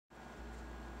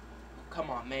come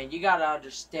on, man. You gotta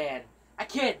understand. I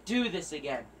can't do this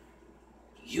again.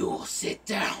 You will sit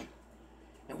down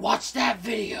and watch that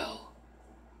video.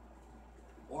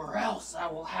 Or else I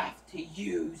will have to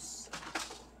use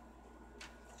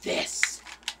this.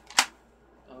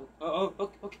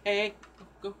 Okay.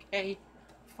 Okay.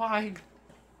 Fine.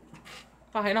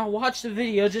 Fine, I'll watch the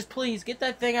video. Just please, get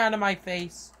that thing out of my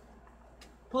face.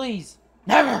 Please.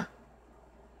 Never!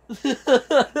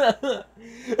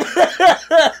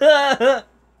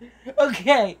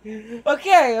 Okay,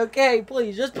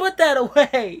 please, just put that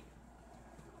away.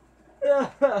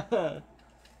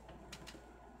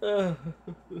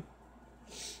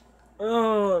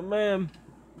 Oh, man.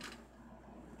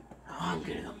 I'm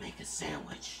gonna go make a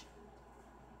sandwich.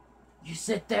 You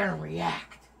sit there and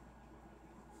react.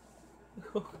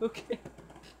 Okay.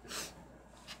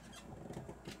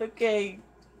 Okay.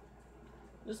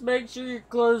 Just make sure you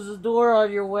close the door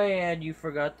on your way, and you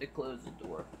forgot to close the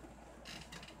door.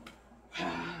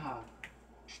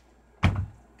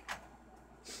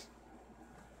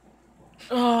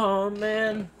 Oh,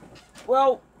 man.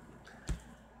 Well,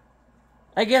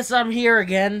 I guess I'm here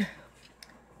again.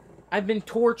 I've been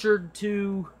tortured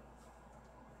to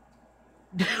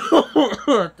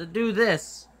do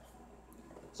this.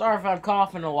 Sorry if I'm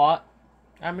coughing a lot.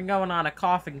 I've been going on a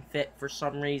coughing fit for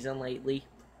some reason lately.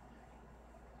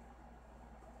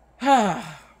 But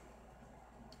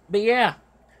yeah,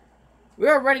 we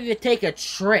are ready to take a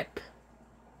trip.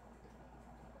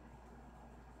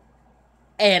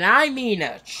 And I mean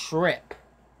a trip.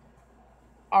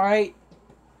 Alright?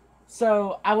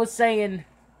 So, I was saying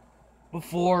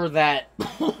before that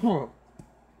Cool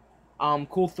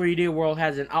 3D World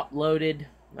hasn't uploaded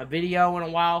a video in a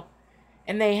while.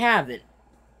 And they haven't.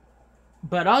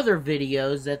 But other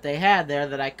videos that they had there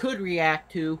that I could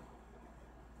react to,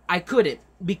 I couldn't.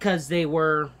 Because they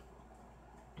were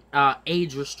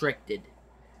age restricted.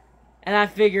 And I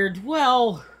figured,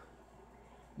 well,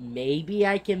 maybe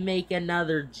I can make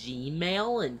another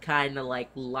Gmail and kind of like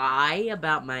lie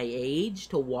about my age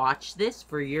to watch this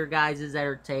for your guys'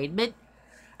 entertainment.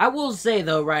 I will say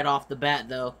though, right off the bat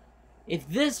though, if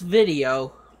this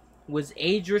video was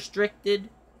age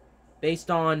restricted based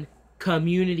on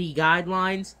community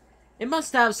guidelines, it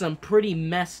must have some pretty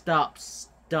messed up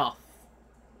stuff.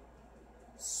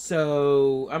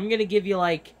 So, I'm gonna give you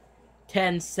like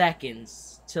 10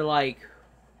 seconds to like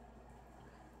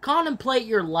contemplate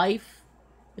your life.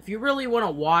 If you really want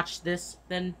to watch this,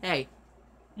 then hey,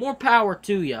 more power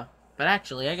to you. But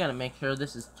actually, I gotta make sure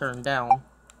this is turned down.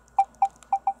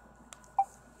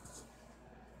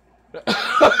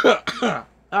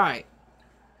 Alright.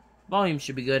 Volume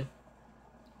should be good.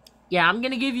 Yeah, I'm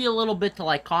gonna give you a little bit to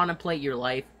like contemplate your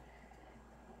life.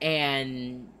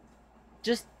 And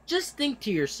just think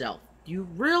to yourself, do you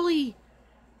really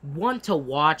want to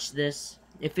watch this?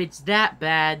 If it's that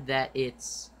bad that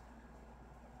it's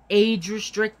age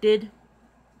restricted.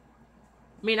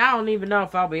 I mean, I don't even know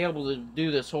if I'll be able to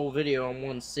do this whole video in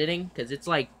one sitting, because it's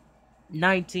like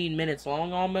 19 minutes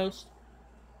long almost.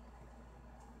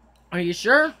 Are you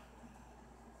sure?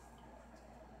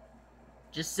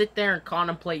 Just sit there and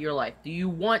contemplate your life. Do you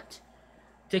want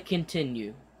to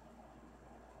continue?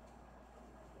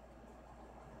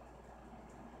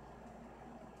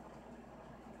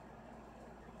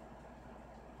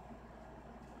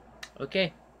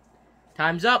 Okay,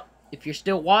 time's up. If you're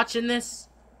still watching this,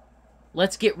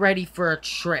 let's get ready for a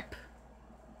trip.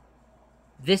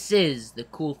 This is the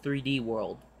Cool 3D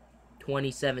World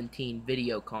 2017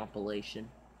 video compilation.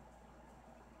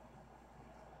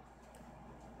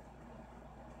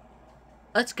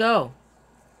 Let's go.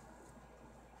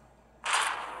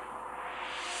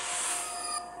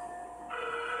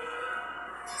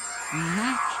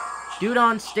 Dude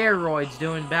on steroids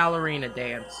doing ballerina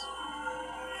dance.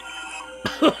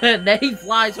 And then he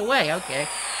flies away, okay.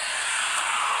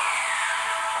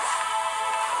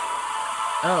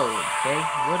 Oh, okay,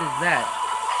 what is that?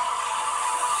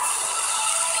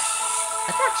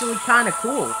 That's actually kind of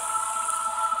cool.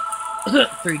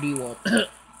 3D World.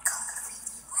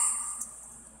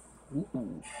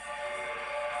 Ooh.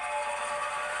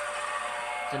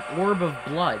 It's an orb of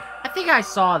blood. I think I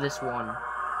saw this one.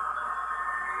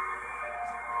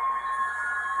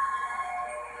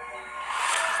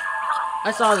 I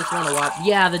saw this one a lot.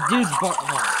 Yeah, the dude's butt.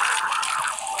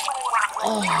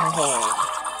 Oh.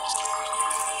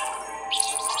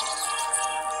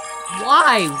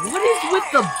 Why? What is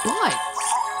with the butts?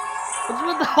 What's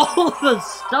with all the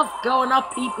stuff going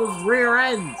up people's rear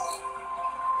ends?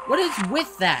 What is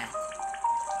with that?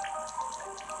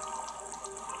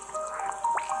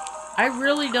 I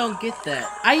really don't get that.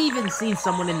 I even seen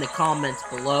someone in the comments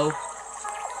below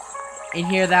in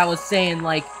here that was saying,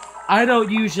 like, I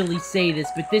don't usually say this,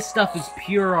 but this stuff is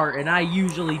pure art, and I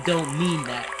usually don't mean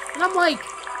that. And I'm like,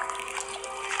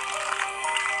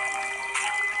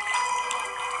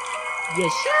 yeah,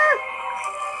 sure?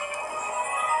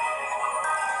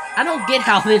 I don't get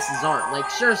how this is art. Like,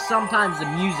 sure, sometimes the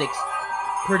music's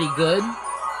pretty good.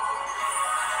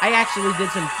 I actually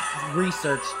did some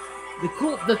research.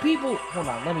 The people, hold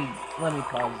on, let me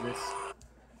pause this.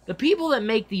 The people that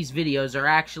make these videos are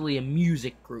actually a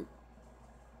music group.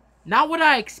 Not what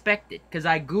I expected, because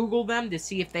I Googled them to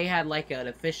see if they had, like, an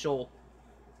official,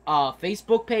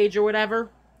 Facebook page or whatever.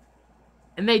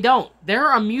 And they don't.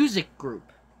 They're a music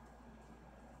group.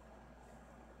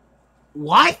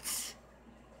 What?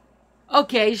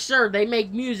 Okay, sure, they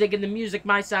make music, and the music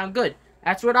might sound good.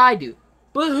 That's what I do.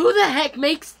 But who the heck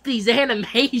makes these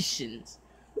animations?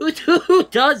 Who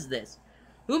does this?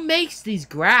 Who makes these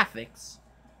graphics?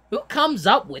 Who comes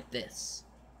up with this?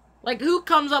 Like, who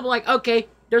comes up like, okay,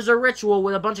 there's a ritual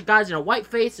with a bunch of guys in a white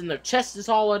face and their chest is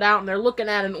hollowed out and they're looking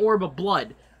at an orb of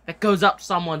blood that goes up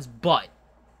someone's butt.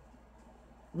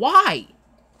 Why?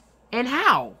 And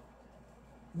how?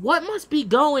 What must be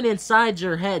going inside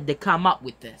your head to come up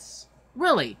with this?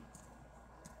 Really?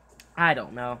 I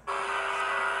don't know.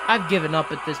 I've given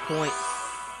up at this point.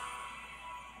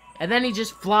 And then he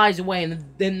just flies away and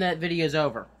then that video's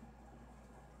over.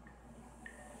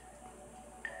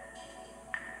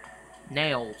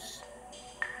 Nails.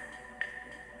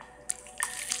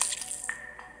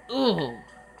 Ooh.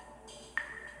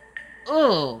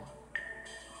 Ooh.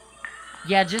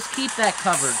 Yeah, just keep that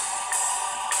covered.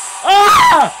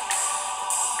 Ah!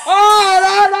 Oh,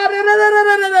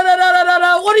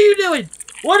 no. What are you doing?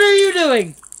 What are you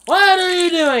doing? What are you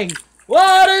doing?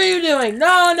 What are you doing?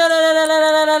 No.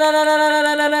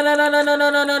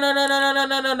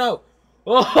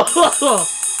 Oh.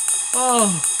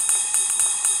 Oh.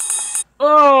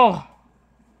 Oh.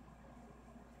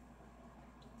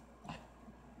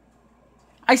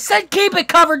 I said keep it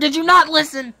covered. Did you not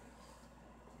listen?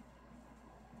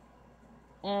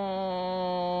 What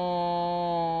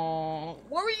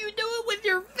were you doing with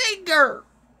your finger?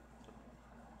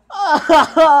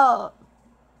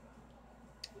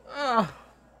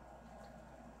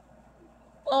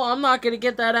 Oh, I'm not gonna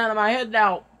get that out of my head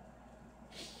now.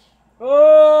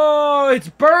 Oh, it's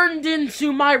burned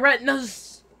into my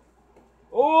retinas.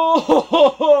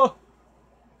 Oh.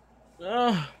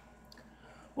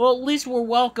 Well, at least we're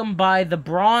welcomed by the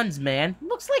bronze man.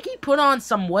 Looks like he put on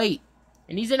some weight.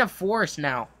 And he's in a forest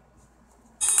now.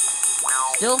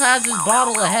 Still has his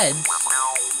bottle of heads.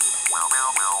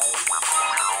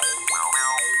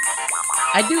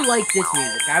 I do like this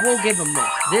music. I will give him this.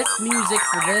 This music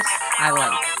for this, I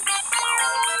like.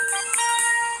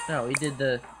 Oh, he did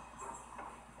the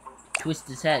twist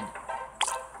his head.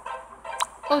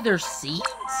 Oh, there's seeds?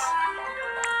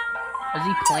 Is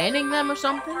he planting them or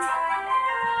something?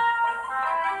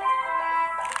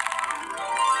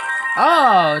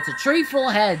 Oh, it's a tree full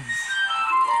of heads.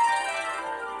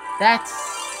 That's...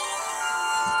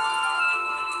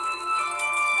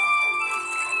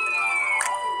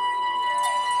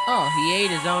 Oh, he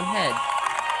ate his own head.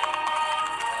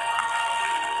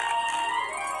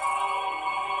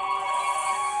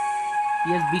 He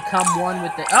has become one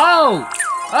with the... Oh!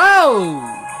 Oh!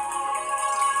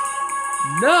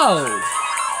 No!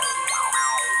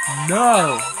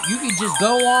 No! You can just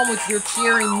go on with your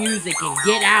cheering music and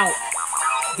get out.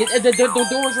 Get the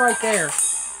door's right there.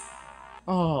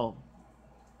 Oh.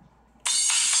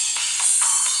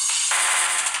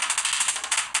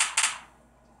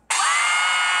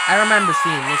 I remember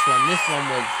seeing this one. This one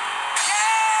was...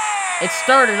 It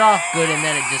started off good and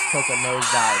then it just took a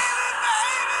nosedive.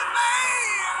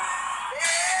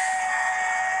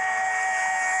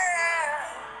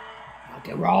 Rock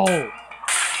and roll.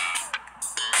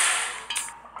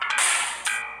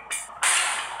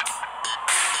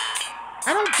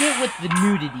 I don't get what the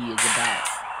nudity is about.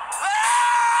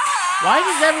 Why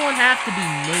does everyone have to be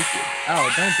naked?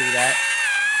 Oh, don't do that.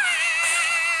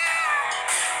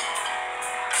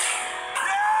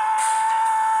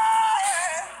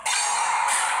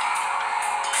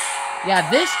 Yeah,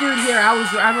 this dude here, I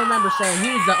remember saying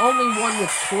he was the only one with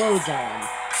clothes on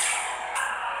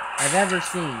I've ever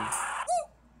seen.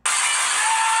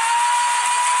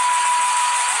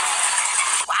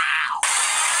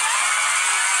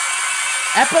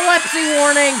 Epilepsy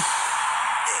warning!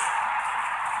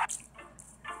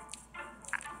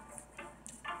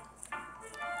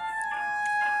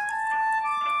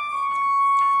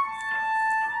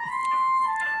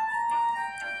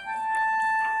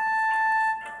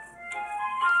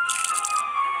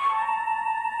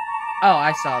 Oh,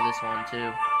 I saw this one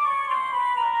too.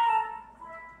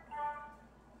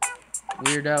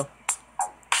 Weirdo.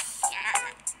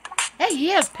 Hey, he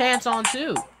has pants on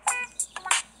too.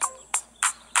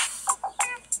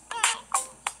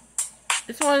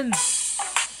 This one's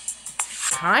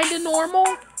kinda normal.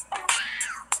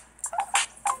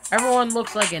 Everyone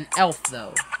looks like an elf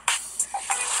though.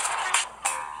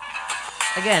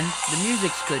 Again, the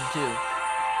music's good too.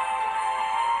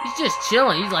 He's just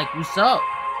chilling. He's like, what's up?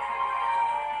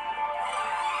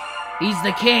 He's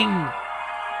the king.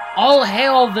 All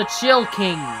hail the chill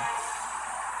king.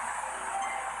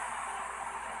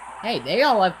 Hey, they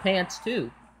all have pants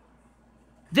too.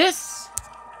 This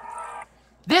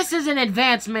is an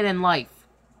advancement in life.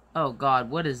 Oh god,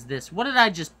 what is this? What did I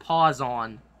just pause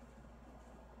on?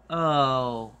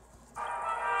 Oh.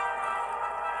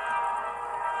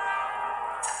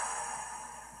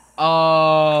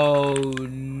 Oh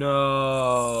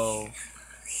no.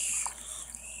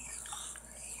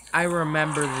 I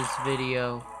remember this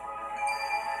video.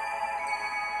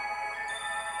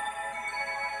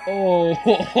 Oh.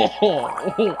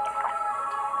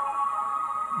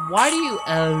 Why do you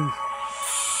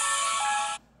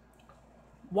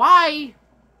why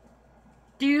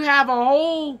do you have a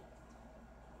whole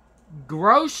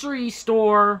grocery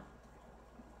store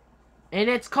and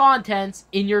its contents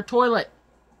in your toilet?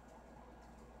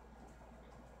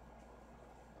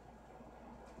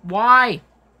 Why?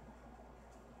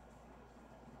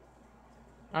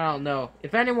 I don't know.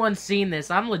 If anyone's seen this,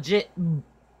 I'm gonna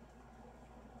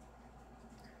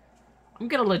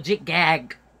legit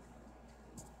gag.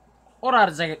 Hold on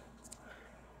a second.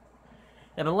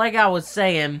 And like I was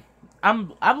saying, I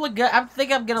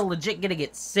think I'm gonna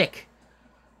get sick.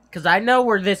 Cause I know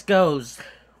where this goes.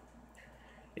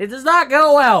 It does not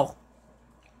go well.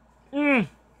 Oh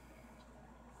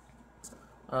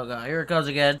god, here it goes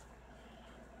again.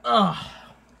 Ugh.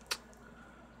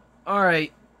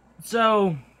 Alright.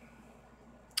 So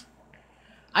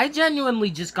I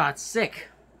genuinely just got sick.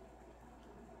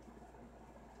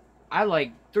 I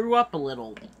like threw up a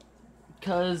little.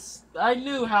 Cause I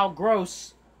knew how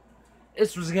gross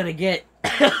this was gonna get.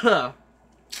 I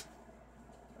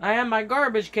have my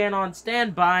garbage can on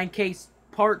standby in case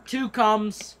part 2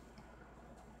 comes.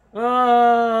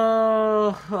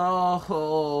 Oh,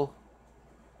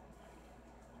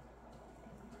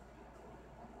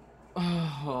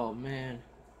 man.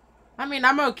 I mean,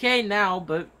 I'm okay now,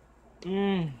 but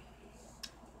fine,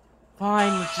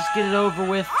 let's just get it over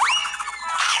with.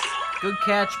 Good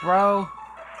catch, bro.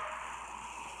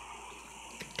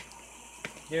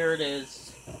 Here it is.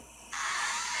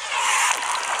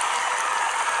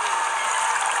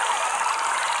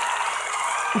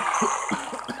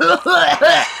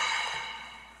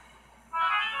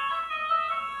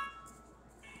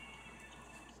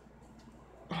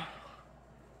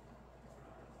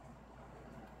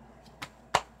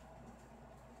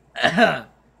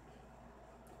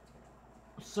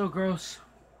 So gross.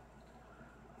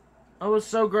 That was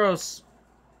so gross.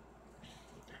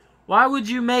 Why would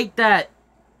you make that?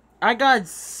 I got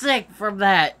sick from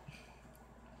that.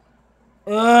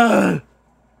 Ugh.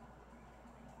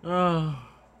 Oh.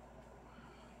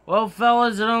 Well,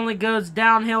 fellas, it only goes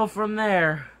downhill from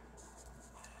there.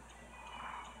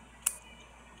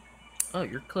 Oh,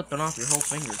 you're clipping off your whole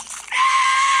finger.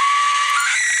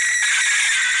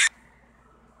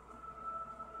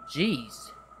 Jeez.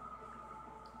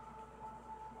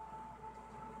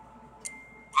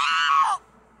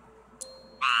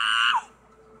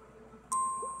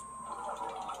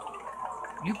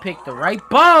 You picked the right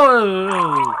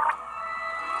bow!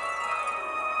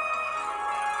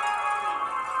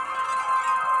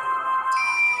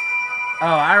 Oh,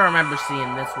 I remember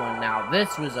seeing this one now.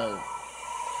 This was a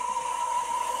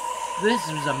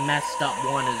messed up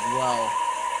one as well.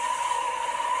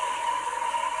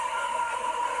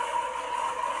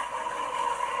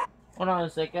 Hold on a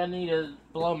sec, I need to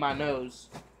blow my nose.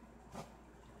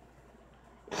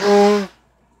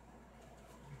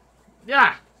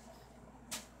 Yeah!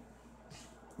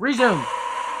 Resume!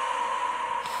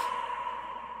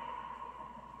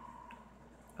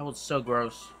 That was so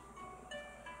gross.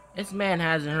 This man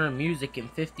hasn't heard music in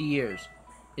 50 years.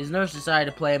 His nurse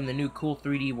decided to play him the new Cool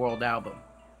 3D World album.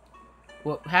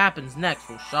 What happens next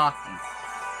will shock you.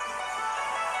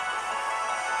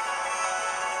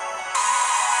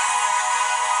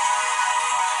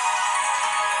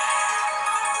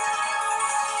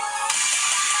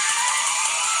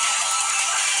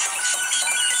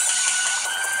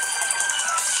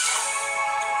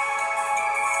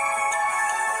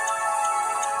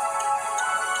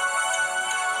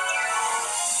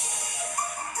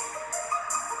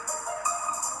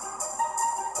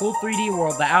 Cool 3D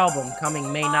World, the album,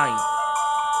 coming May 9th.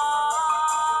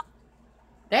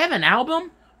 They have an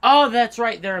album? Oh, that's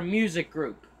right, they're a music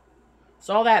group.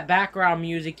 So all that background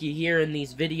music you hear in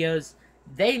these videos,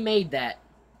 they made that.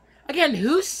 Again,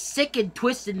 whose sick and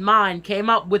twisted mind came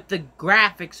up with the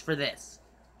graphics for this?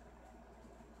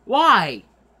 Why?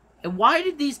 And why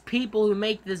did these people who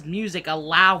make this music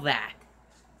allow that?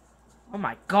 Oh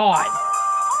my god.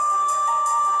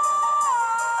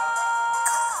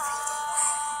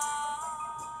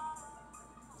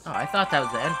 Oh, I thought that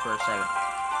was the end for a second.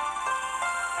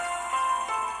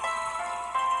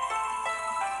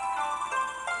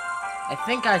 I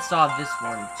think I saw this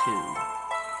one too.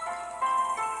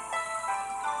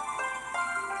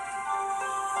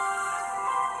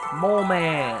 Mole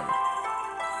Man.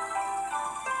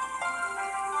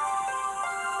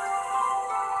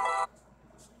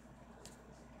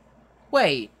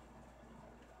 Wait.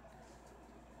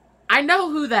 I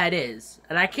know who that is,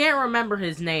 and I can't remember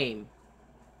his name.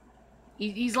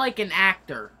 He's like an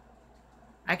actor.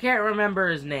 I can't remember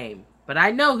his name, but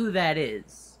I know who that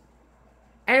is.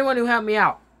 Anyone who help me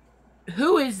out.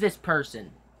 Who is this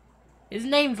person? His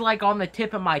name's like on the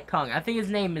tip of my tongue. I think his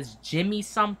name is Jimmy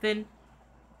something.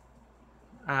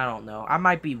 I don't know. I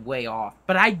might be way off,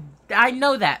 but I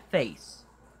know that face.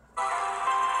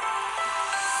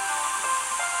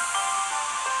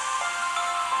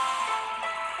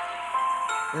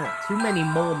 Ugh, too many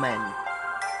mole men.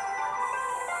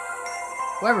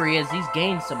 Whoever he is, he's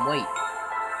gained some weight.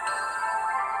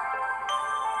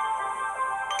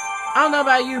 I don't know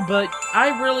about you, but I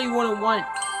really wouldn't want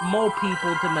mole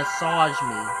people to massage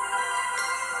me.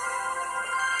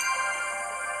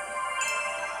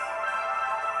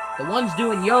 The ones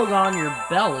doing yoga on your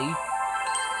belly.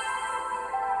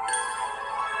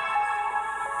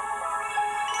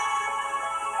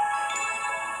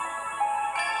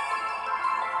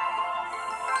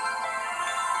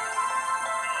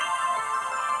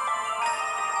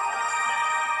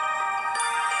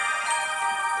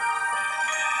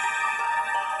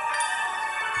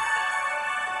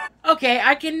 Okay,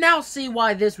 I can now see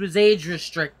why this was age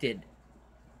restricted.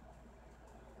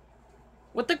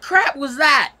 What the crap was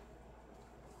that?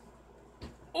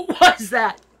 What was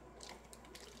that?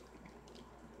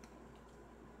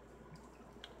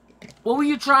 What were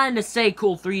you trying to say,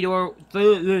 Cool 3D World?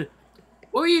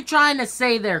 What were you trying to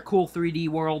say there, Cool 3D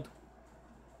World?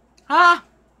 Huh?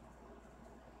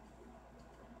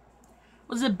 It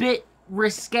was a bit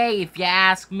risque, if you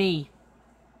ask me.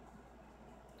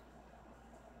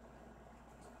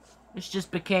 This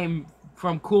just became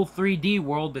from Cool 3D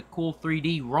World to Cool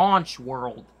 3D Raunch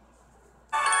World.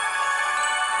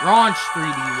 Raunch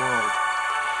 3D World.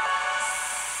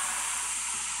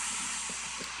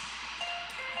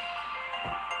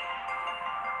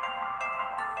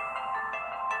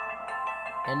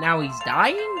 And now he's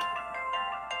dying?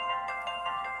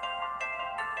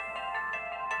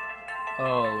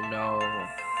 Oh no.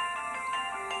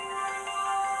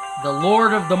 The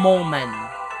Lord of the Mole Men.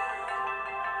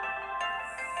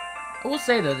 I will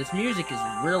say though, this music is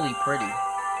really pretty.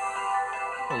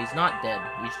 Oh, he's not dead.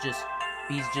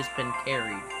 He's just been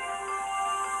carried.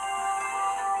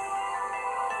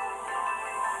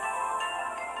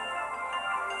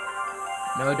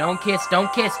 No, don't kiss,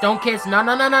 don't kiss, don't kiss. No,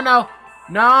 no, no, no, no.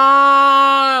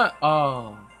 No!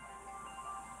 Oh.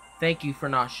 Thank you for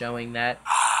not showing that.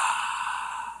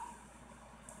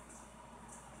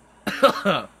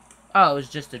 Oh, it was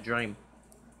just a dream.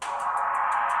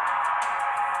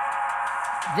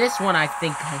 This one I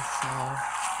think I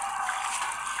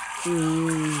saw.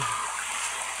 Ooh.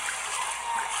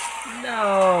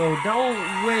 No,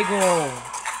 don't wiggle.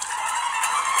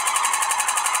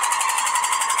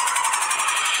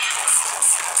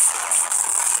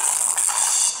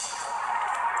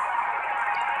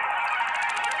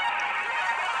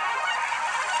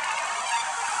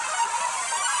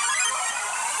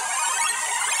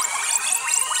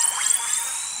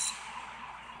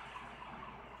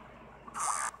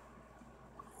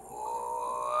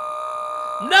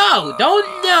 No!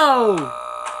 Don't no!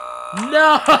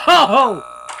 No!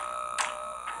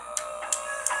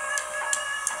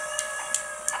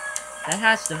 That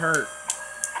has to hurt.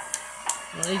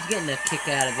 Well, he's getting a kick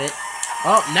out of it.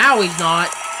 Oh, now he's not.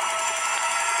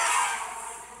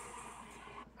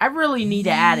 I really need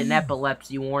to add an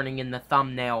epilepsy warning in the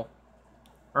thumbnail.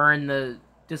 Or in the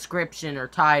description or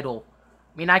title.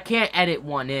 I mean, I can't edit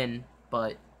one in,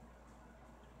 but...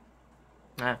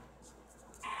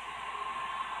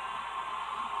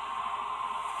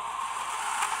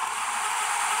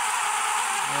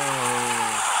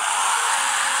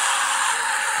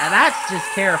 Now that's just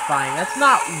terrifying. That's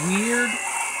not weird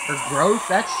or gross.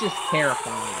 That's just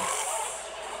terrifying.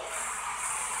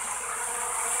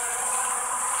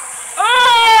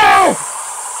 Oh!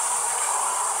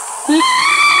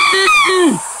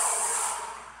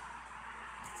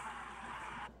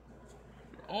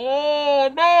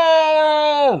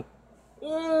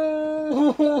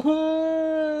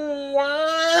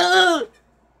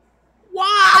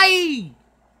 Why?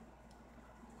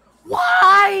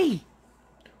 Why?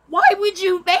 Why would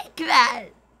you make that?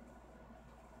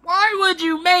 Why would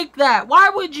you make that? Why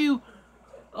would you...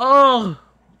 Oh...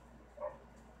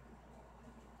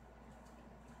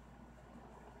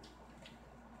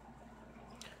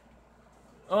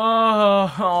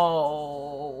 Oh,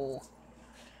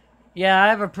 yeah, I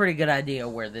have a pretty good idea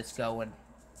where this is going.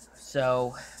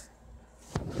 So,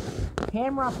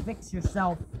 camera, fix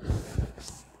yourself.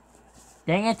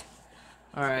 Dang it.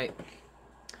 Alright.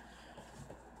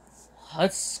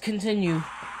 Let's continue.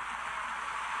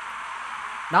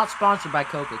 Not sponsored by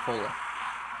Coca-Cola.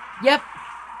 Yep.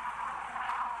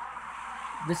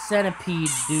 The centipede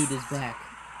dude is back.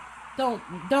 Don't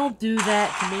do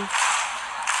that to me.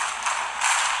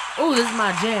 Oh, this is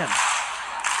my jam.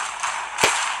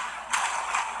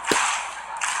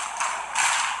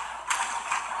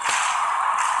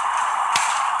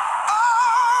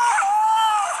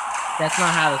 That's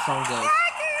not how the song goes.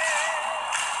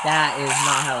 That is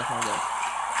not how the song goes.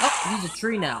 Oh, he's a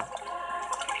tree now.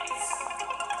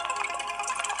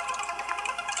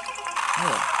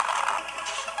 Oh.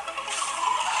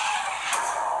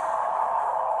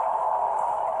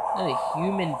 Is that a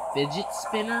human fidget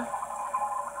spinner?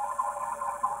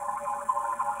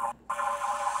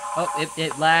 Oh,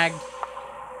 it lagged.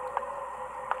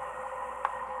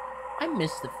 I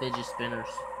miss the fidget spinners.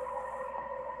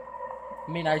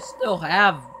 I mean, I still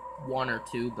have one or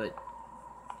two, but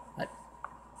I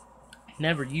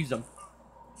never use them.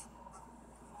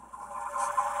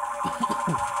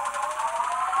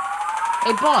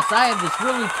 Hey, boss, I have this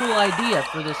really cool idea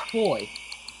for this toy.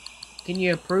 Can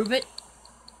you approve it?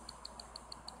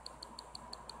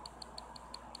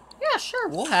 Yeah, sure,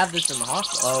 we'll have this in the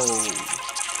hospital.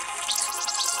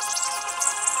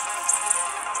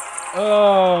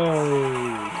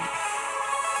 Oh.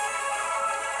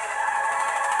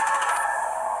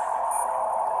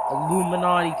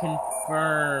 Illuminati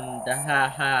confirmed.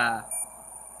 Haha.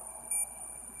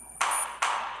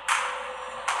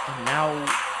 And now,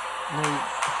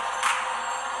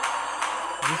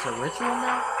 is this a ritual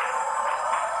now?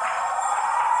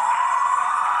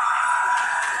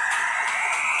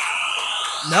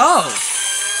 No.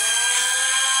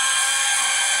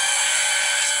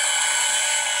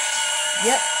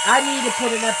 Yep, I need to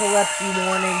put an epilepsy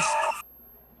warning.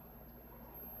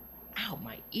 Ow,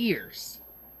 my ears.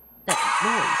 That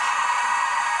noise.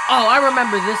 Oh, I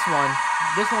remember this one.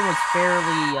 This one was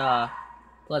fairly,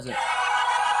 pleasant.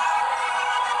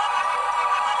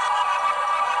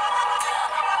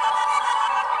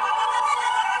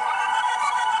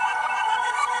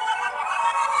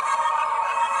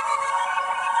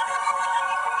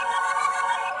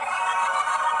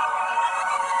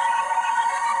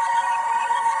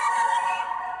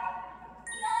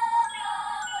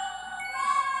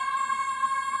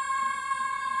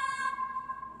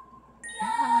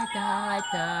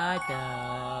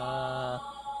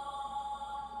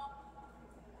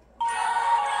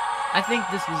 I think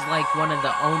this was like one of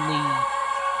the only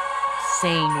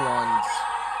sane ones.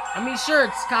 I mean, sure,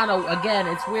 it's kind of, again,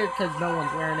 it's weird because no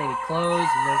one's wearing any clothes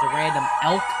and there's a random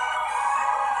elk.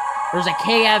 There's a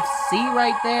KFC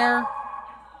right there.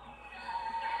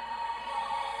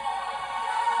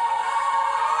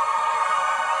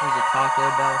 There's a Taco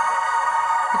Bell.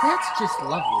 But that's just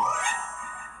lovely.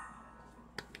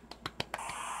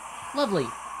 Lovely.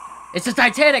 It's the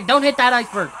Titanic! Don't hit that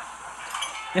iceberg!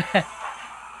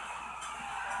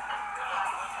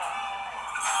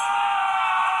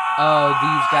 Oh,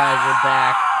 these guys are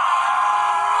back.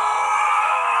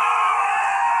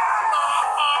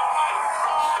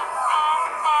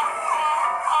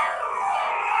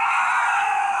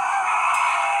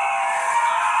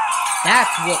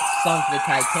 That's what sunk the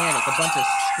Titanic. A bunch of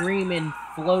screaming,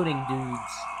 floating dudes.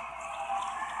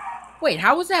 Wait,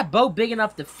 how was that boat big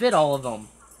enough to fit all of them?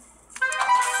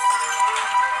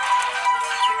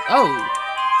 Oh.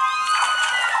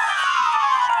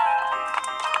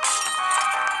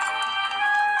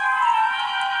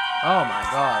 Oh my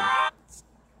god.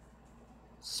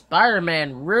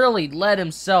 Spider-Man really let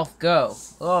himself go.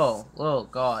 Oh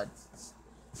god.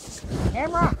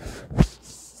 Camera!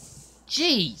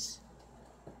 Jeez.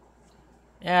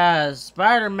 Yeah,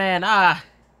 Spider-Man,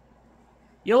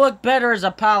 you look better as a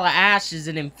pile of ashes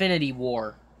in Infinity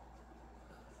War.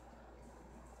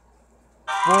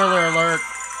 Spoiler alert.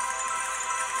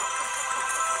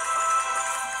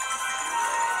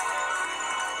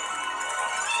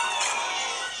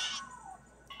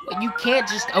 What, you can't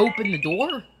just open the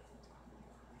door?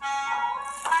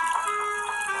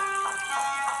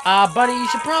 Buddy, you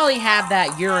should probably have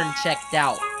that urine checked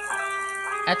out.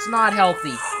 That's not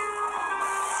healthy.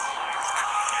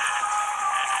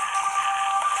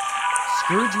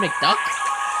 Scrooge McDuck?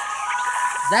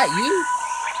 Is that you?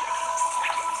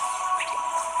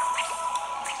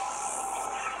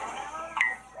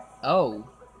 Oh.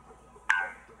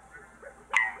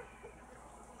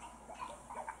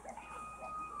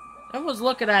 Everyone's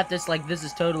looking at this like this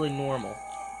is totally normal.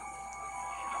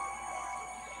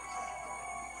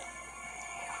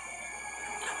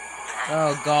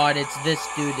 Oh god, it's this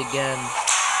dude again.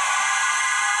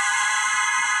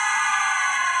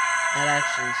 That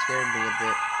actually scared me a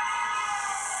bit.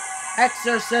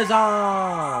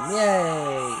 Exorcism!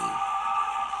 Yay!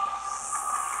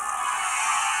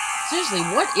 Seriously,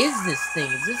 what is this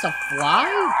thing? Is this a fly?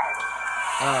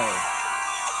 Oh.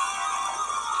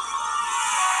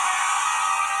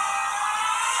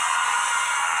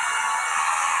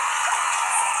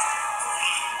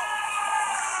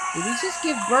 Did he just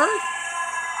give birth?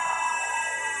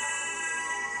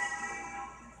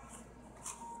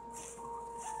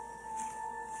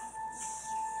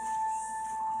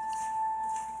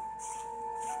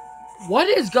 What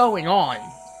is going on?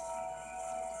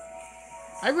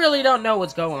 I really don't know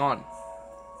what's going on.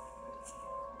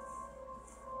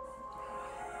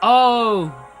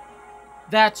 Oh,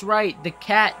 that's right. The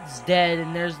cat's dead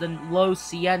and there's the Lo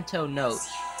Siento note.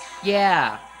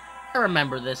 Yeah, I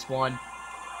remember this one.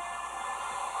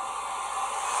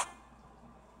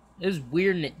 It was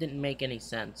weird and it didn't make any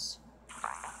sense.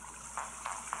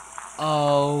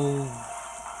 Oh.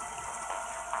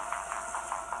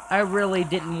 I really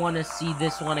didn't want to see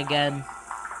this one again.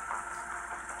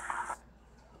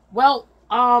 Well,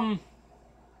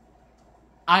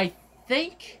 I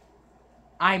think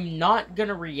I'm not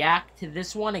gonna react to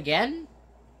this one again.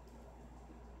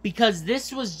 Because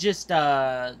this was just,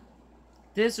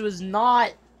 this was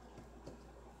not...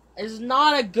 It's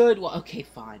not a good one. Okay,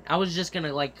 fine. I was just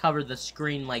gonna, like, cover the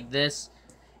screen like this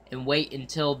and wait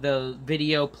until the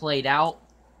video played out.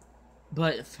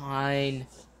 But, fine.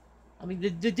 I mean,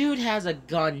 the dude has a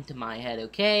gun to my head,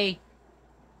 okay?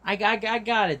 I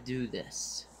gotta do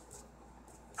this.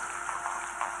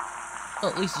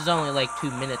 Well, at least there's only, like, 2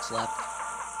 minutes left.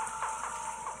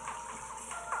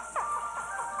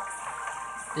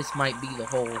 This might be the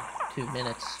whole 2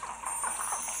 minutes.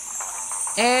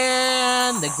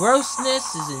 And the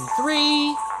grossness is in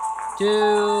 3,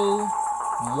 2,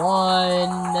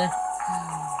 1,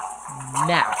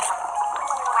 now.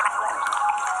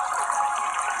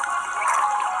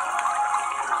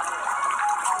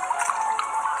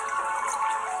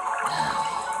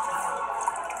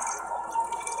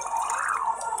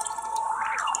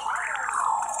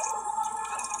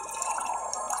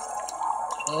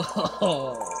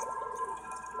 Oh.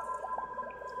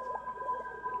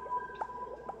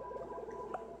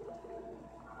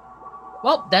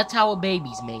 Well, that's how a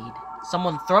baby's made.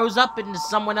 Someone throws up into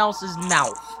someone else's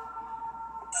mouth.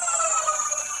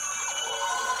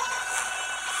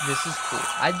 This is cool.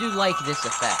 I do like this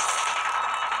effect.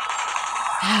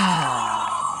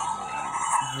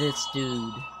 This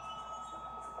dude.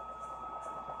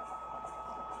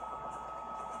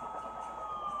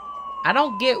 I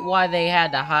don't get why they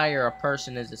had to hire a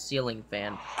person as a ceiling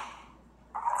fan.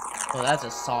 Oh, that's a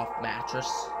soft mattress.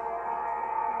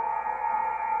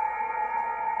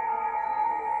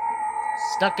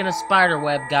 Stuck in a spider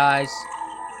web, guys.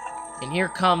 And here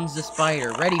comes the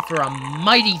spider, ready for a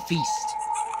mighty feast.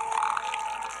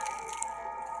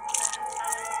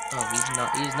 Oh,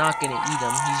 he's not gonna eat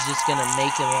him. He's just gonna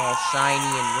make him all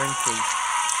shiny and wrinkly.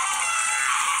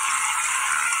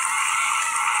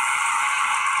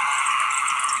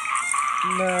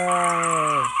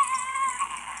 No.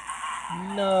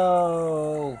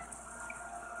 No.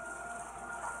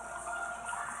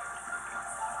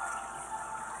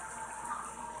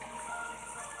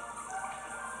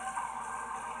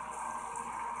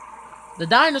 The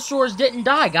dinosaurs didn't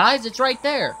die, guys. It's right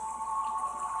there.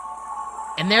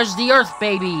 And there's the Earth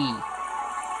baby.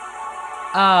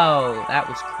 Oh, that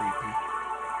was creepy.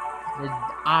 His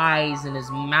eyes and his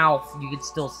mouth, you can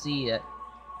still see it.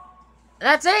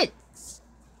 That's it.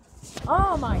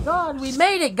 Oh my god, we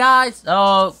made it, guys.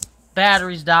 Oh,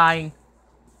 battery's dying.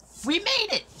 We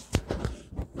made it.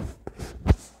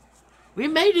 We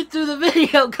made it through the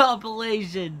video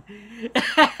compilation.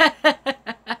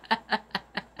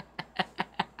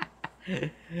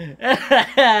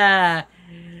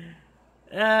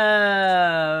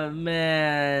 Oh,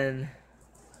 man.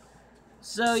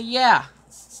 So, yeah.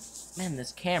 Man,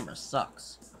 this camera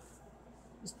sucks.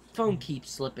 This phone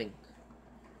keeps slipping.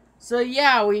 So,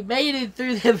 yeah, we made it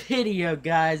through the video,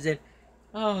 guys, and...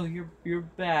 Oh, you're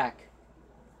back.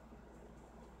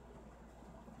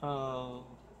 Oh.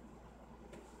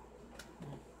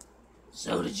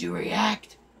 So, did you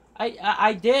react?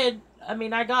 I did. I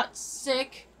mean, I got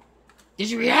sick. Did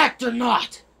you react or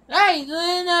not? Hey,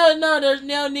 no, there's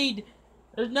no need.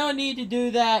 There's no need to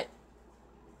do that.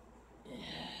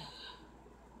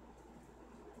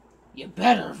 You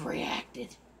better have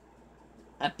reacted.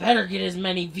 I better get as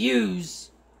many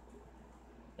views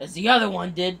as the other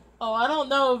one did. Oh, I don't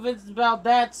know if it's about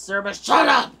that, sir, but shut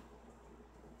up!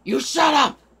 You shut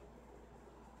up!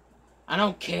 I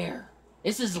don't care.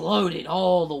 This is loaded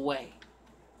all the way.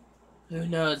 Who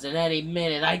knows, at any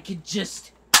minute I could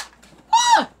just...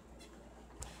 Ah!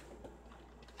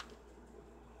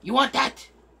 You want that?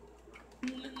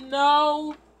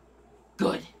 No.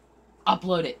 Good.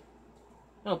 Upload it.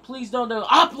 No, please don't do it.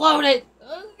 Upload it!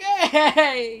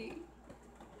 Okay!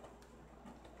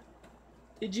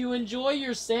 Did you enjoy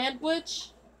your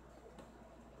sandwich?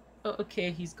 Oh,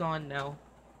 okay, he's gone now.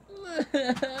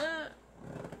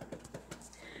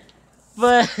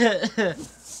 But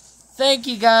thank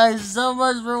you guys so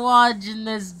much for watching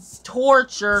this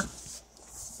torture.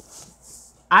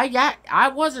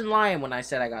 I wasn't lying when I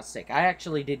said I got sick. I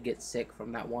actually did get sick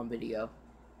from that one video.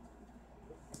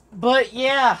 But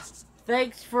yeah,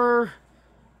 thanks for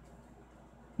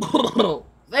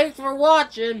thanks for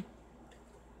watching.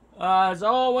 As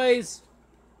always,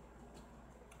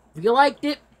 if you liked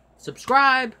it,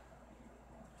 subscribe.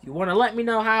 If you want to let me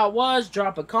know how it was,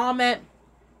 drop a comment.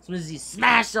 As soon as you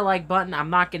smash the like button, I'm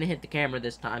not going to hit the camera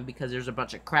this time because there's a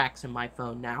bunch of cracks in my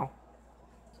phone now.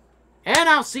 And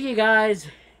I'll see you guys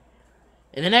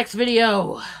in the next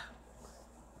video.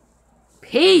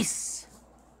 Peace!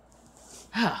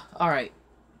 Alright,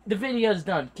 the video's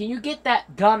done. Can you get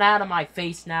that gun out of my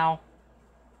face now?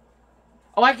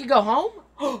 Oh, I can go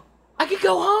home? I can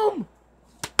go home!